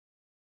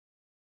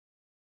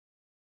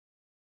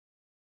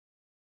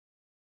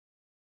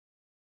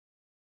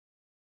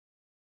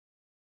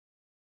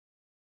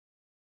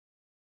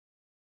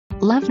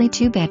Lovely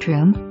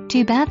 2-bedroom,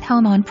 2-bath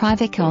home on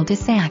private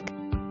cul-de-sac.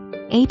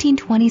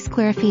 1820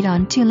 square feet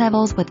on 2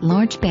 levels with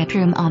large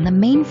bedroom on the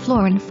main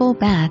floor and full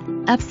bath,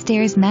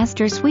 upstairs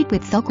master suite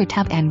with soaker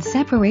tub and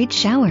separate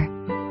shower.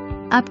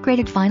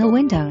 Upgraded vinyl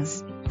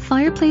windows,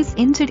 fireplace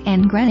insert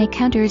and granite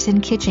counters in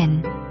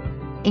kitchen.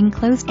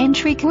 Enclosed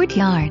entry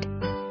courtyard.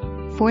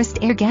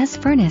 Forced air gas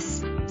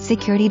furnace,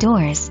 security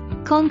doors,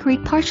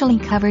 concrete partially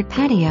covered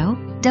patio,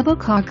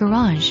 double-car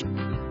garage.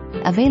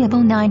 Available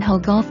 9-hole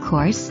golf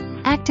course,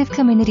 active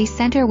community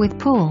center with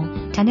pool,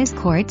 tennis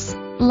courts,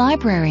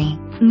 library,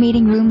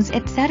 meeting rooms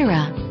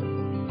etc.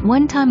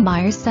 One-time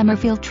buyer's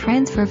Summerfield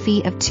transfer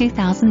fee of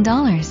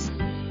 $2,000.